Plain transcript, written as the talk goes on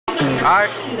Alright.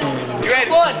 You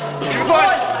ready? One. You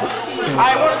recording?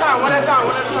 Alright, one at a time, one at a time,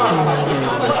 one at a time.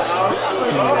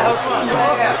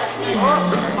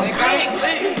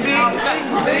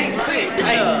 Stick.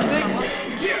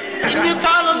 If you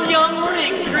call him Young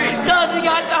Rick, cause he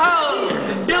got the hoe,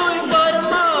 do it for the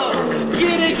mo.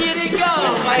 Get it, go.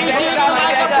 He just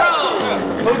like a pro.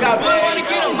 Who got We wanna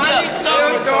get him, my nigga.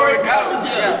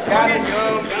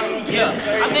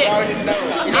 I'm next.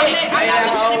 I got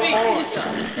this to be.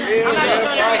 I'm not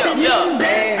gonna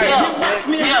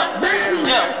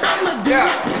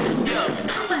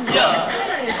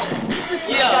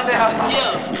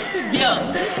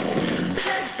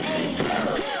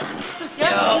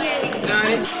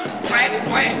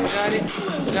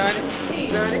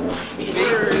Johnny. Be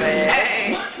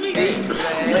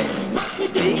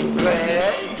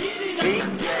glad.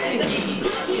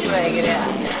 Swag it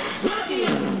out.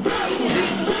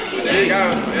 There you go.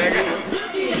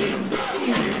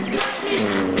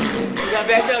 You got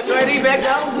back up. 20 back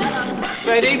up.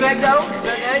 20 back up.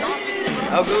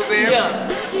 Oh, Blueberry. Yeah.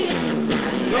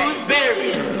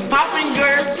 Gooseberry. Popping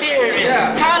girl Sherry.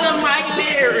 Yeah. Call him Mike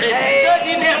Leary. Cause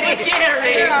he never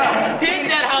scary.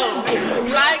 Hit that hoe.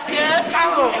 Like that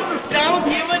song. Don't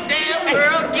give a damn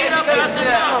girl. Get up out the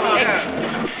door.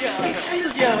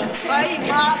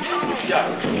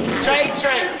 Trey.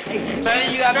 Tony,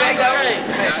 you got back up. Trey.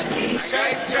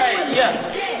 Yeah.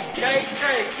 Trey.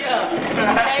 Yeah.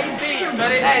 KB.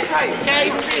 Hey, Trey.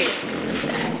 KB.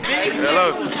 Hello.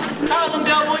 Call him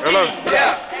double D. Hello.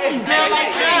 Yeah. Smell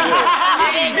like cheese.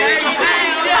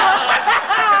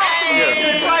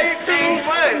 Play too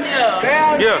much.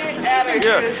 Yeah.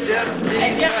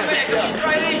 Hey, guess what?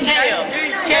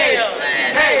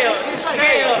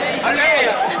 Kale.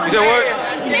 You said what?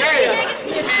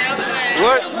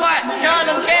 What? Call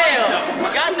him Kale.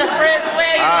 Got the fresh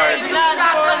swag. Alright. Not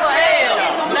for sale.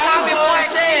 Not before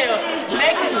sale.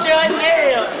 Make a short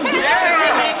nail.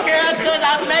 Girl, cause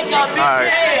I make a bitch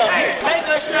hell. Make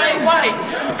her straight white.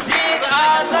 Jig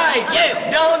all night.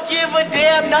 Don't give a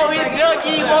damn. No, his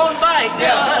doggy won't bite.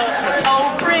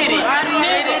 Oh, pretty.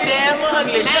 Pretty damn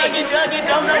ugly. Shuggy,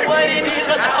 don't know what it is.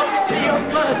 But I'm still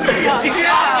fucking.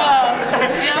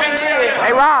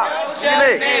 Hey, Rob.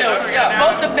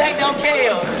 Supposed to back don't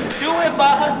care. Do it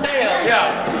by herself.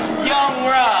 Young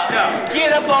Rob.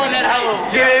 Get up on that hoe.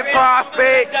 Get it,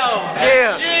 prospect.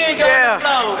 Yeah. Jig on the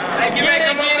floor. Get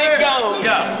it, go.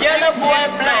 Yellow boy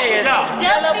blaze.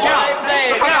 Yellow boy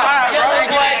blaze.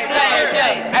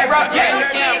 Hey, Rob,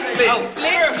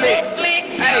 slick.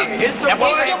 Hey, it's the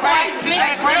boy. Slick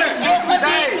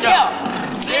go.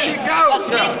 Take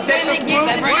the blue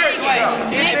work.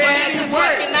 It's the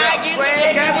work.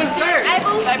 Swag got me served.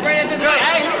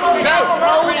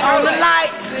 On the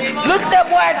light. Look at that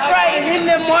boy Trey. Hit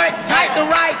them more tight to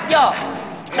right, yo.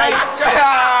 Trey.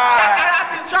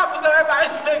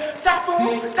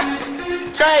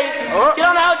 Trey, get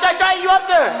on the house, Trey, you up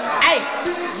there? Hey,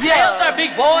 stay up there,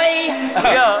 big boy.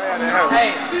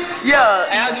 Hey,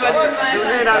 how's you about to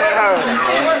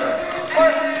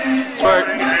Twerk.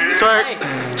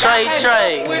 Trey. Yeah,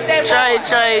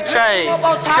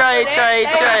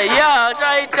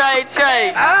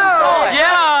 Trey. Oh,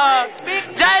 yeah.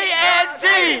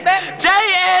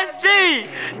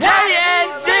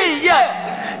 JSG. Yeah.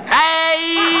 Hey.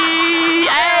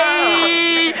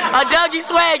 A Dougie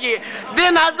Swaggy.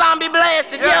 Then I zombie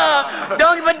blasted, yeah.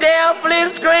 Don't give a damn,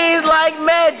 flip screens like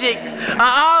magic.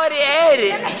 I already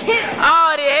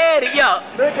had it, yeah.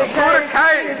 Look at Kurt.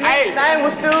 Hey, name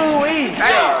was Stewie.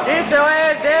 Get your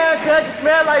ass down, cause you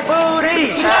smell like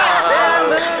booty.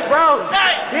 Damn, little bro.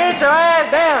 Get your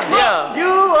ass down. Yeah.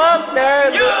 You up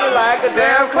there looking like a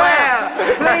damn clown.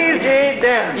 Please get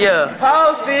down. Yeah.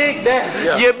 Hold sick down.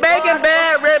 You're making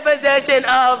bad representation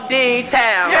of the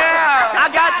town. Yeah. I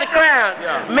got the crown.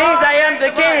 Means I am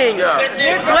the king.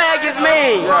 Swag is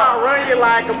mean. I'll run you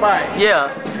like a bike. Yeah.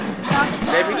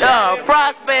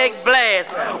 Prospect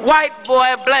blast. White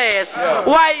boy blast.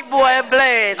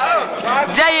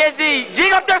 JSG.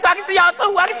 Jig up there so I can see y'all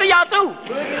too.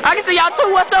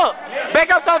 What's up?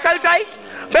 Back up some, Trey.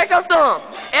 Back up some.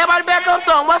 Everybody back up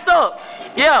some. What's up?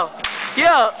 Yeah.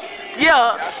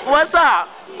 What's up?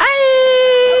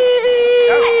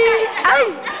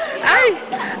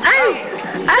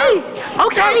 Hey.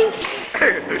 Okay.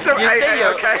 You see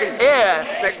okay. Yeah.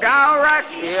 The Gone Rock.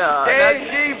 Yeah.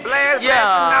 JSG blast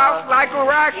off like a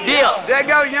rocket. Yeah. There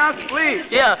go Young Sleep.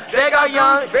 Yeah. There go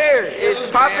Young Berry. It's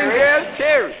popping girl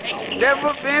Cherry.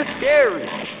 Never been scary.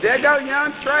 There go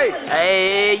Young Trey.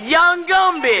 Hey, Young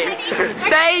Gumby.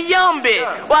 Stay Yumby.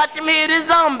 Watch him hit a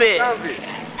zombie.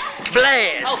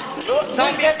 Blast.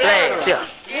 Zombie Blast. Yeah.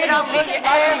 Get up in your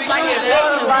ass like an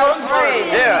election.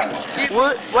 Yeah.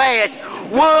 wood wash,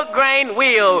 wood grain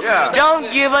wheel. Yeah.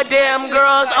 Don't give a damn,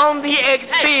 girls on the X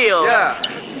field. Yeah.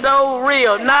 So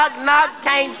real, knock knock,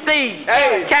 can't see.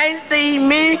 Hey. Can't see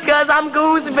me cause I'm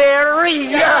gooseberry.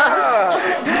 Yeah.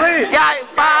 Got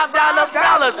 $5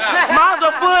 Mom's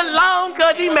a foot long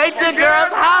cause he make the girls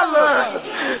holler.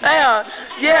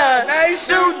 Yeah, they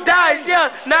shoot dice,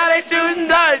 yeah. Now they shooting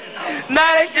dice.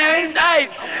 Now they shooting dice.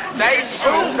 They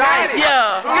shoot dice.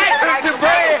 Yeah.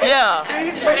 Yeah.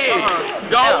 Shit,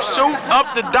 don't shoot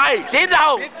up the dice.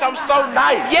 Ditto. Bitch, I'm so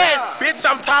nice. Yes. Bitch,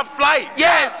 I'm top flight.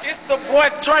 Yes. It's the boy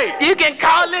Trey. You can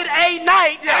call it a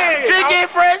night. Yeah. Drinking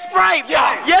fresh Sprite.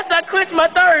 Yeah. Yes, I quenched my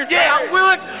thirst. Yeah. I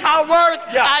will it, I work.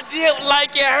 Yeah. I did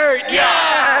like it hurt. Yeah.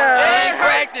 Hey,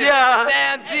 practice. Yeah.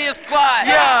 Down G squad.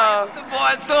 Yeah. The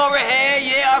boy Tory head,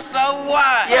 yeah, I'm so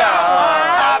wide. Yeah.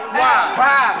 Top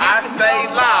wide. I stay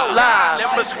loud. Loud.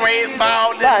 Let my screen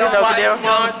fall. Loud, Let you know, nobody Fidel.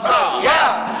 run stop.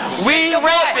 We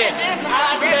rapping.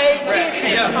 I stay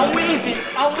gripping. I'm weezy.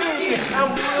 I'm weezy. I'm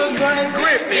good, gonna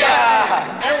grip it.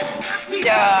 Yeah.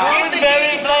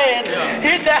 Very glad.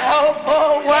 Hit that hoe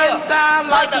for one time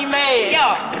like he mad.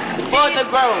 Yeah. For the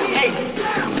grove. Hey.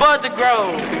 For the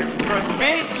grove.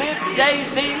 Big lip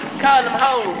JSG, call him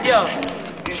hoes. Yo.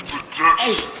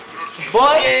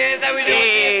 Boy. Yeah, that we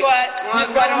doing G squad. G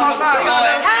squad on the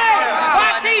boy.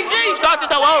 Hey, YTG. Start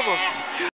this hoe over.